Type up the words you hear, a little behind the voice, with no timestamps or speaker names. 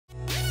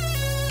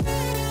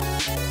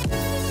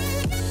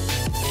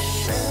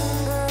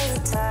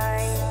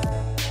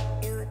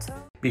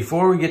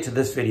Before we get to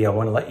this video, I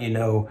want to let you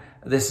know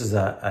this is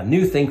a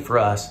new thing for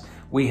us.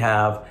 We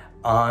have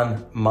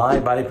on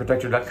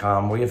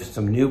mybodyprotector.com, we have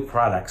some new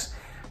products.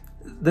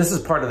 This is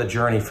part of the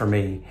journey for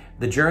me.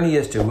 The journey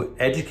is to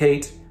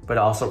educate, but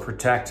also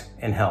protect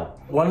and help.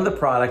 One of the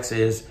products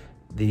is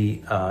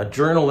the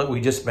journal that we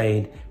just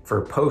made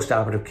for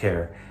post-operative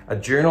care. A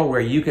journal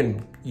where you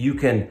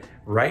can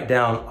write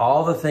down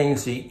all the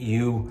things that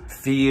you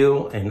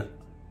feel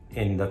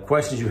and the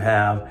questions you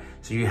have.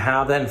 So you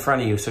have that in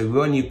front of you. So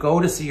when you go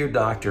to see your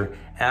doctor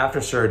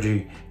after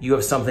surgery, you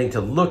have something to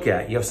look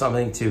at. You have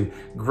something to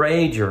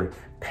grade your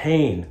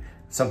pain,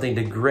 something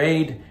to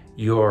grade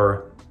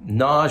your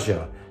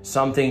nausea,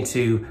 something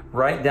to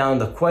write down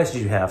the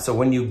questions you have. So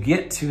when you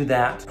get to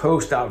that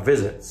post-op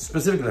visit,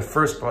 specifically the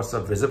first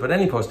post-op visit, but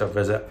any post-op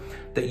visit,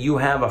 that you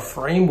have a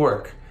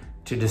framework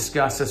to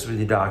discuss this with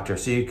your doctor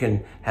so you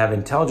can have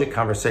intelligent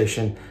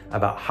conversation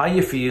about how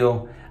you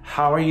feel,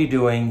 how are you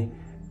doing,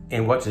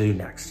 and what to do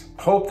next.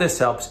 Hope this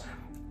helps.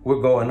 We're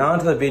going on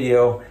to the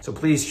video, so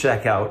please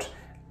check out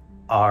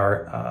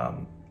our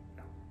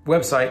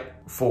website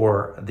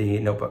for the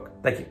notebook.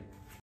 Thank you.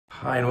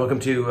 Hi, and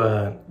welcome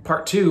to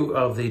part 2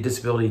 of the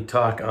disability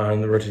talk on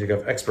the Rotator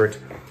Cuff Expert.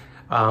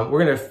 We're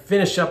gonna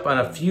finish up on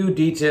a few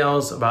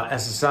details about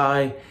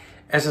SSI.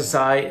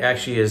 SSI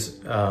actually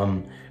is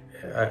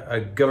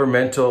a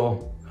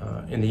governmental,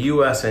 in the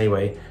US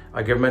anyway,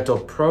 a governmental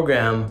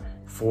program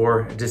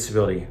for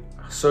disability,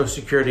 Social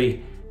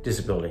Security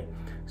disability.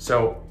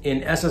 So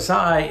in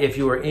SSI, if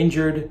you are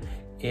injured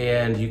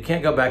and you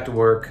can't go back to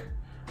work,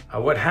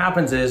 what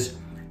happens is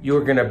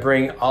you're gonna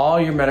bring all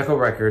your medical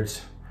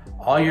records,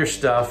 all your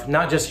stuff,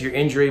 not just your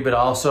injury, but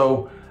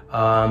also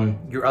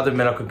your other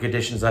medical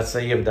conditions. Let's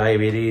say you have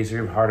diabetes or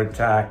you have a heart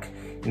attack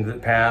in the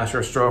past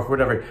or a stroke, or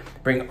whatever.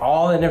 Bring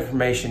all that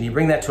information, you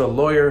bring that to a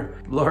lawyer.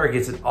 Lawyer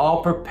gets it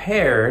all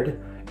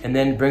prepared and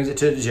then brings it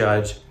to the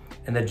judge.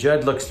 And the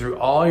judge looks through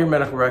all your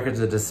medical records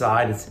and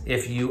decides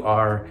if you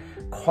are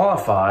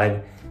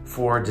qualified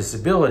for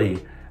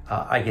disability.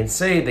 I can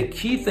say the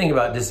key thing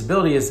about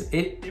disability is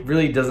it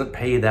really doesn't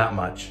pay that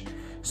much.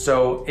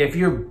 So if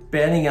you're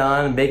betting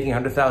on making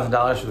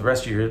 $100,000 for the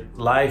rest of your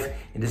life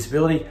in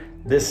disability,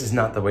 this is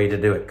not the way to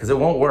do it because it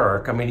won't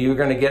work. I mean, you're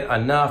gonna get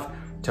enough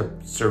to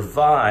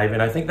survive,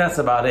 and I think that's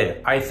about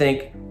it. I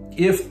think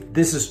if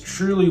this is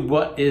truly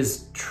what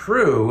is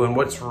true and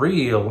what's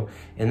real,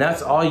 and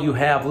that's all you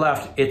have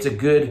left, it's a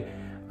good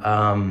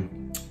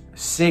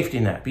safety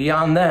net.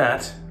 Beyond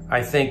that,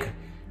 I think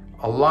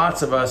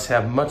lots of us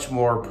have much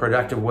more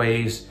productive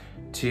ways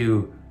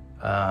to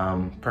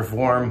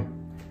perform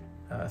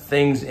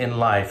things in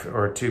life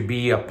or to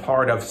be a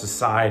part of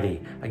society.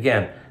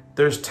 Again,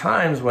 there's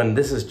times when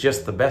this is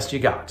just the best you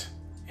got.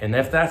 And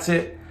if that's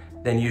it,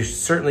 then you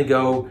certainly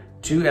go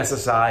to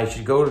SSI, you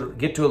should go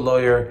get to a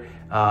lawyer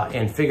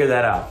and figure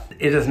that out.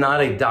 It is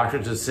not a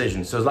doctor's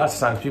decision. So lots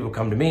of times people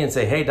come to me and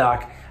say, hey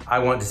doc, I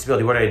want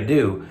disability, what do I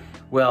do?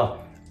 Well,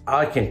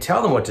 I can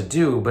tell them what to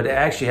do, but it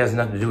actually has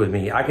nothing to do with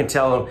me. I can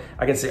tell them,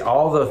 I can say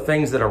all the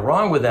things that are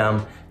wrong with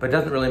them, but it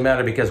doesn't really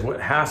matter because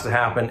what has to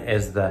happen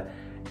is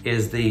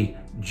the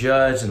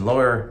judge and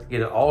lawyer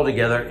get it all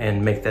together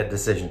and make that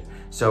decision.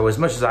 So as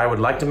much as I would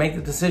like to make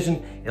the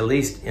decision, at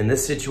least in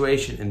this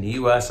situation in the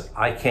US,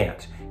 I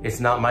can't.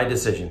 It's not my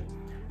decision.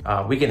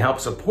 We can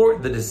help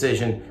support the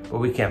decision, but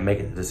we can't make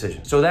it the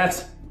decision. So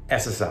that's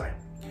SSI.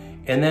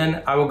 And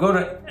then I will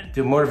go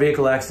to motor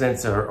vehicle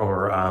accidents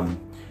or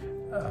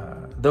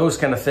those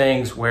kind of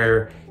things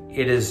where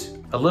it is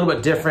a little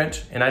bit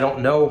different, and I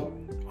don't know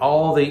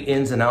all the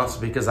ins and outs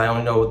because I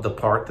only know the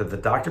part that the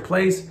doctor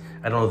plays.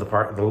 I don't know the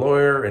part of the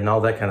lawyer and all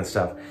that kind of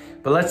stuff.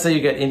 But let's say you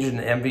get injured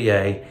in an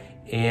MVA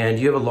and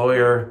you have a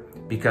lawyer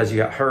because you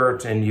got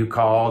hurt and you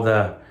call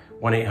the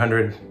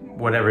 1-800,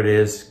 whatever it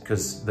is,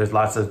 because there's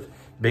lots of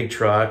big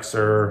trucks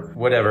or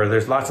whatever.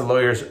 There's lots of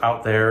lawyers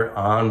out there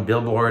on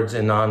billboards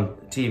and on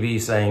TV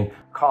saying,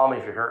 call me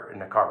if you're hurt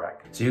in a car wreck.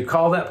 So you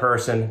call that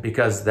person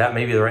because that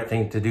may be the right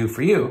thing to do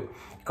for you.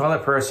 You call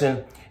that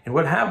person, and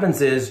what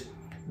happens is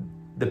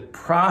the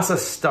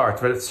process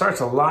starts, but it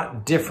starts a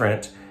lot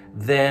different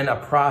than a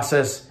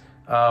process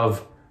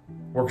of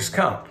workers'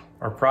 comp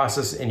or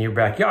process in your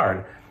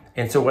backyard.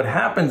 And so what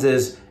happens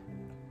is,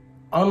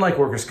 unlike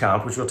workers'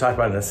 comp, which we'll talk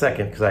about in a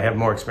second because I have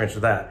more experience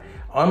with that,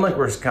 unlike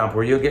workers' comp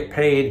where you'll get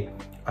paid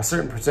a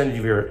certain percentage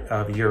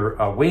of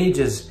your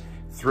wages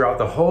throughout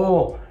the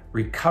whole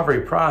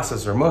recovery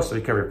process or most of the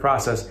recovery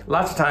process,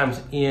 lots of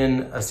times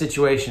in a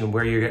situation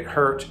where you get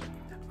hurt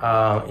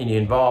and you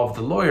involve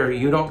the lawyer,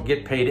 you don't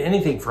get paid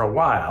anything for a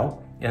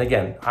while. And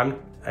again,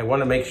 I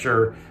want to make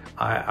sure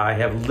I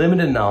have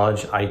limited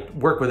knowledge. I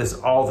work with this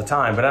all the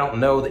time, but I don't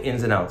know the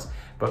ins and outs.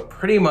 But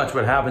pretty much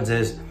what happens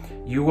is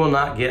you will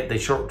not get the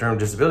short-term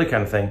disability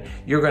kind of thing.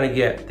 You're going to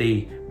get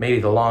maybe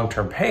the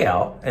long-term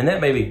payout, and that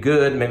may be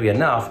good, maybe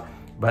enough,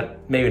 but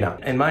maybe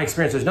not. In my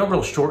experience, there's no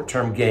real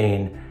short-term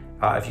gain.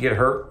 If you get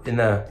hurt in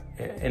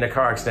a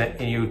car accident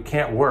and you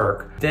can't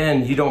work,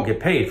 then you don't get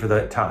paid for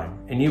that time.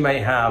 And you may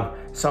have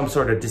some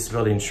sort of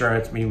disability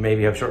insurance, you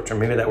maybe have short-term,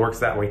 maybe that works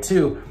that way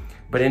too.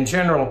 But in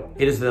general,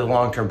 it is the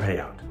long-term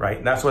payout. right?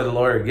 And that's why the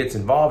lawyer gets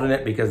involved in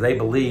it, because they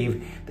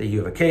believe that you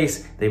have a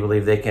case. They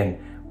believe they can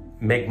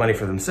make money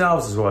for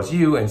themselves as well as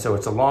you. And so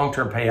it's a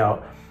long-term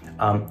payout.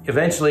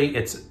 Eventually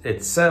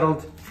it's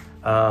settled.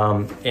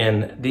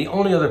 And the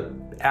only other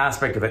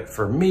aspect of it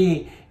for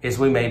me is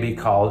we may be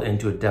called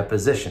into a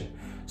deposition.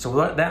 So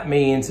what that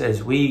means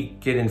is we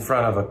get in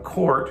front of a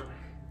court,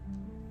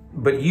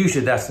 but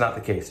usually that's not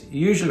the case.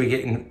 Usually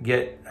we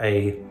get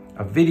a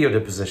video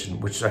deposition,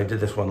 which I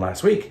did this one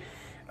last week,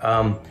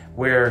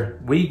 where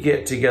we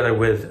get together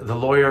with the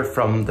lawyer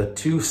from the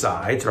two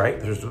sides, right?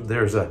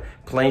 There's a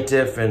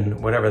plaintiff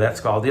and whatever that's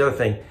called. The other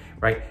thing,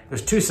 right?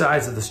 There's two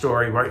sides of the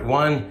story, right?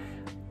 One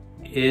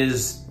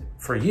is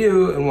for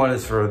you and one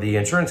is for the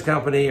insurance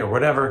company or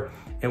whatever.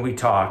 And we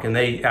talk, and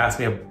they ask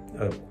me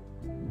a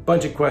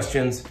bunch of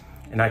questions,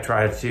 and I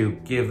try to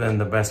give them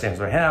the best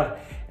answer I have.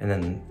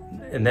 And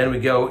then we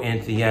go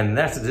into the end. And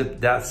that's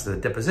the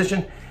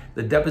deposition.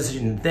 The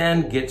deposition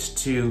then gets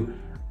to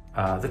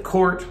the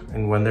court,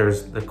 and when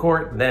there's the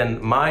court, then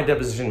my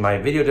deposition, my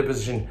video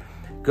deposition,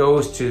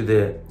 goes to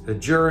the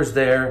jurors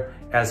there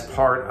as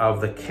part of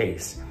the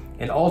case.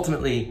 And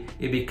ultimately,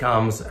 it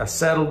becomes a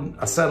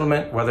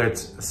settlement, whether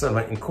it's a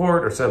settlement in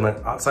court or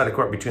settlement outside of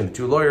court between the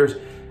two lawyers,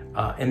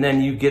 and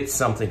then you get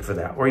something for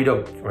that, or you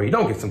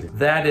don't get something.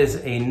 That is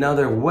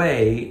another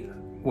way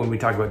when we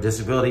talk about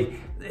disability.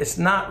 It's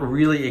not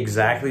really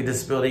exactly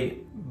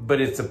disability,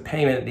 but it's a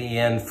payment at the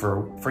end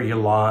for your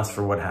loss,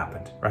 for what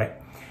happened, right?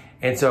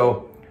 And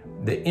so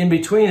the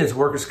in-between is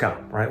workers'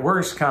 comp, right?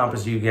 Workers' comp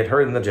is you get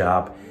hurt in the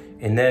job,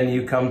 and then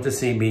you come to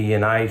see me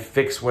and I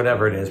fix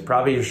whatever it is,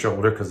 probably your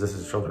shoulder, because this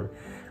is a shoulder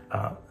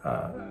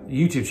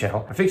YouTube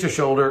channel. I fix your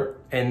shoulder,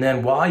 and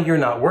then while you're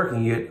not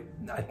working,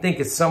 I think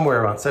it's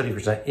somewhere around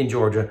 70% in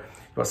Georgia,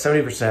 about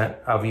 70%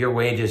 of your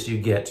wages you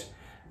get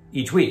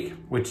each week,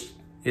 which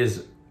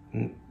is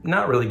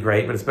not really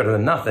great, but it's better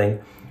than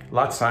nothing.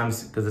 Lots of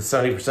times, because it's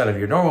 70% of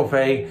your normal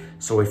pay.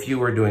 So if you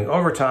were doing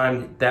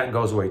overtime, that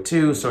goes away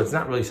too. So it's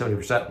not really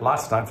 70%.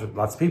 Lots of times for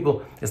lots of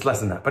people, it's less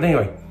than that. But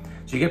anyway,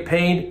 so you get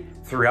paid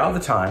throughout the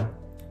time,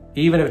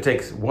 even if it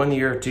takes 1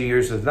 year, 2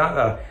 years. So it's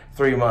not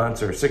 3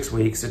 months or 6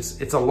 weeks.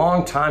 It's a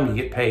long time you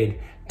get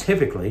paid,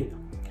 typically,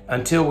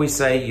 until we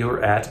say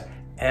you're at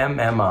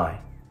MMI,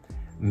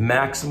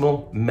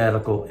 Maximal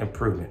Medical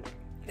Improvement.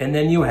 And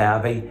then you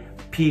have a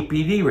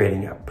PPD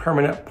rating, a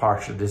permanent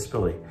partial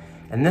disability.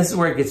 And this is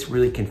where it gets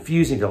really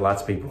confusing to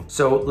lots of people.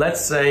 So let's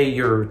say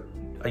you're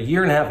a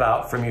year and a half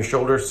out from your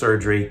shoulder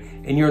surgery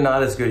and you're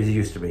not as good as you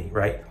used to be,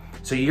 right?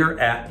 So you're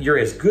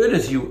as good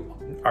as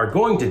you are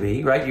going to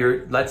be,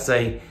 right? Let's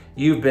say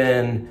you've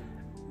been,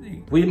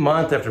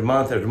 month after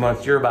month after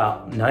month, you're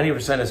about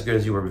 90% as good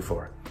as you were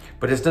before.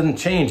 But this doesn't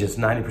change, it's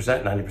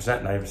 90%,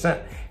 90%,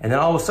 90%. And then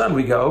all of a sudden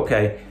we go,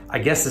 okay, I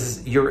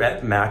guess you're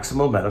at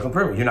maximal medical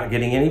improvement. You're not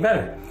getting any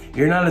better.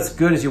 You're not as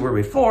good as you were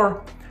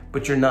before,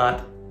 but you're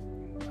not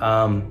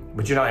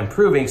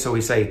improving. So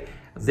we say,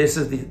 this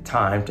is the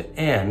time to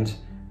end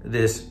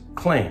this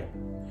claim.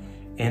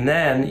 And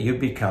then you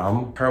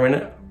become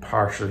permanent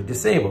partially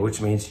disabled, which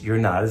means you're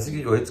not as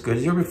good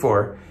as you were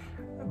before,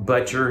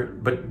 but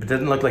it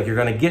doesn't look like you're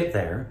gonna get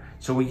there.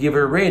 So we give it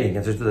a rating.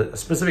 And there's a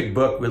specific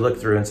book we look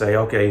through and say,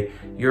 okay,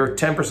 you're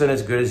 10%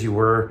 as good as you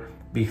were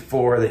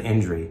before the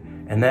injury.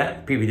 And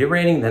that PPD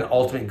rating then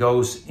ultimately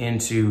goes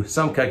into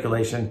some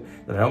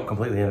calculation that I don't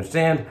completely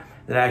understand,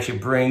 that actually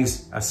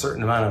brings a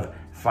certain amount of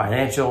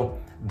financial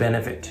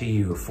benefit to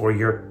you for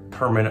your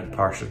permanent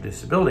partial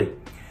disability.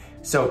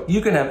 So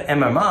you can have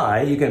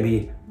MMI, you can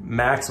be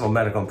maximal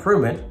medical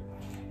improvement,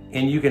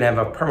 and you can have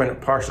a permanent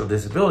partial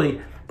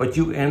disability, but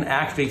you can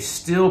actually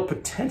still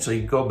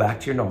potentially go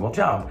back to your normal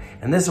job.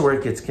 And this is where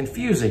it gets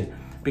confusing,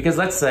 because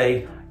let's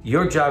say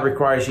your job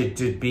requires you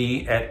to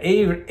be at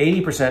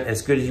 80%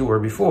 as good as you were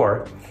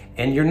before,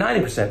 and you're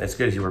 90% as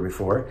good as you were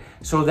before.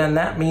 So then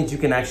that means you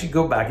can actually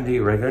go back and do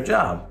your regular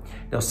job.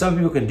 Now, some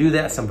people can do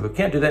that, some people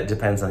can't do that. It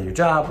depends on your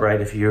job,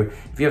 right? If you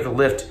have to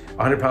lift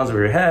 100 pounds over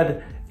your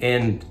head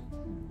and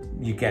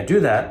you can't do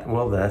that,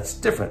 well, that's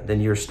different.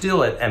 Then you're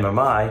still at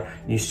MMI,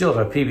 and you still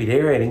have a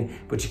PPD rating,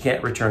 but you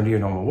can't return to your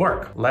normal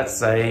work. Let's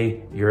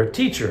say you're a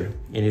teacher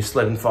and you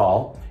slip and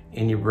fall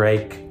and you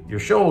break your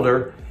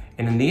shoulder,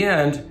 and in the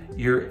end,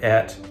 you're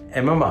at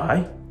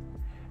MMI,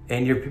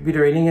 and your PPD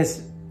rating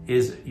is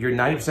you're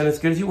 90% as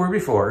good as you were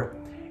before,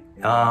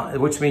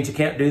 which means you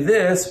can't do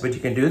this, but you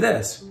can do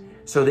this.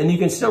 So then you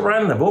can still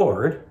run on the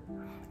board,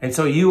 and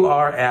so you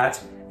are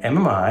at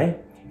MMI,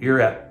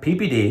 you're at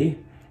PPD,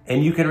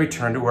 and you can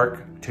return to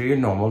work to your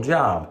normal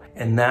job.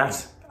 And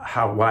that's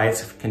why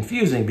it's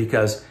confusing,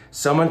 because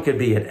someone could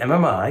be at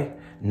MMI,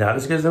 not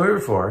as good as they were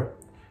before,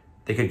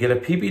 they could get a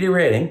PPD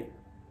rating,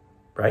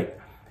 right?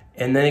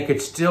 And then it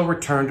could still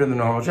return to the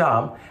normal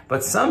job.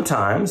 But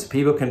sometimes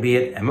people can be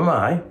at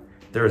MMI,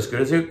 they're as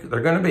good as they're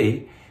gonna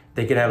be,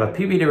 they can have a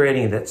PPD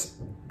rating that's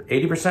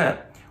 80%,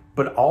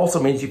 but also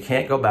means you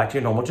can't go back to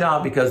your normal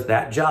job because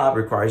that job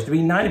requires you to be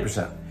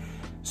 90%.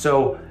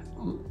 So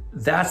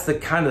that's the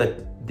kind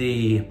of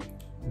the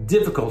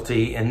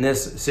difficulty in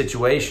this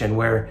situation,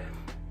 where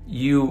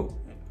you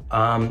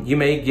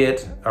may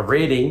get a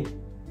rating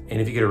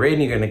And if you get a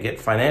rating, you're gonna get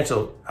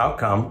financial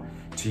outcome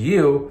to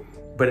you,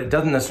 but it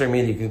doesn't necessarily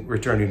mean that you can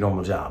return to your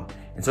normal job.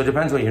 And so it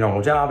depends what your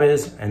normal job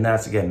is. And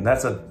that's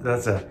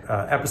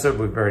a episode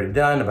we've already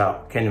done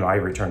about can I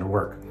return to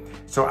work.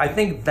 So I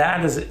think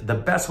that is the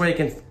best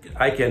way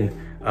I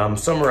can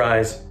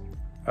summarize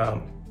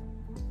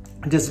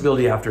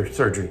disability after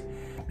surgery,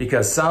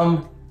 because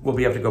some will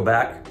be able to go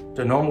back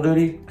to normal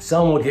duty.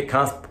 Some will get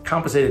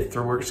compensated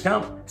through workers'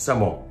 comp, some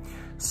won't.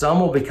 Some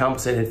will be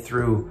compensated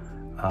through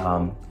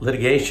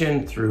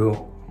litigation, through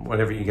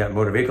whatever you got,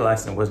 motor vehicle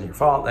accident, wasn't your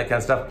fault, that kind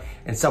of stuff,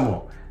 and some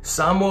won't.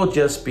 Some will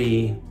just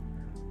be,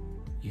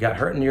 you got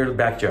hurt in your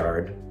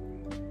backyard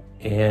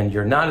and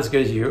you're not as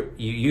good as you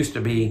used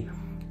to be,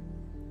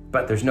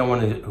 but there's no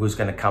one who's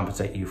gonna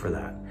compensate you for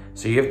that.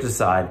 So you have to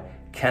decide,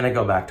 can I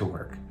go back to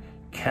work?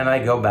 Can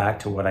I go back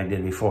to what I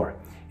did before?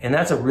 And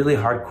that's a really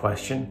hard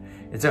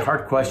question. It's a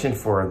hard question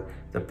for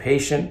the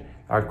patient,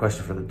 a hard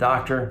question for the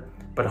doctor,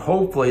 but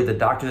hopefully the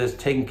doctor that's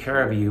taking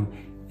care of you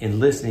and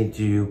listening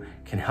to you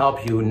can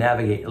help you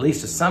navigate, at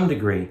least to some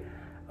degree,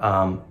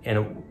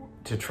 and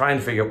to try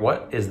and figure out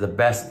what is the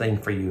best thing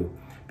for you.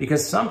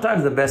 Because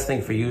sometimes the best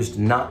thing for you is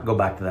to not go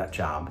back to that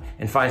job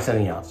and find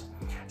something else.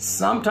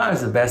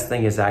 Sometimes the best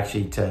thing is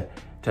actually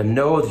to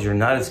know that you're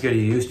not as good as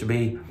you used to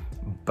be,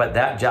 but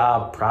that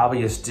job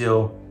probably is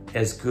still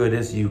as good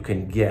as you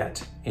can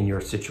get in your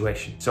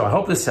situation. So I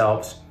hope this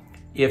helps.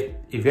 If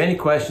you have any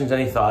questions,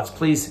 any thoughts,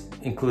 please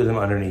include them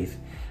underneath,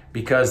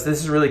 because this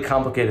is a really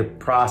complicated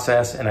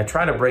process and I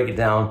try to break it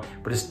down,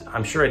 but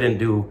I'm sure I didn't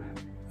do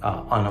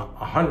on a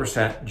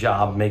 100%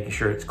 job making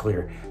sure it's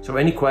clear. So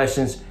any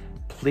questions,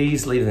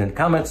 please leave them in the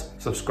comments,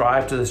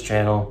 subscribe to this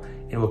channel,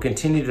 and we'll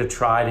continue to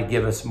try to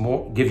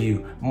give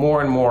you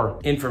more and more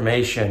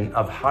information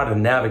of how to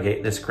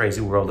navigate this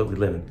crazy world that we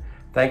live in.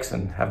 Thanks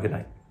and have a good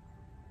night.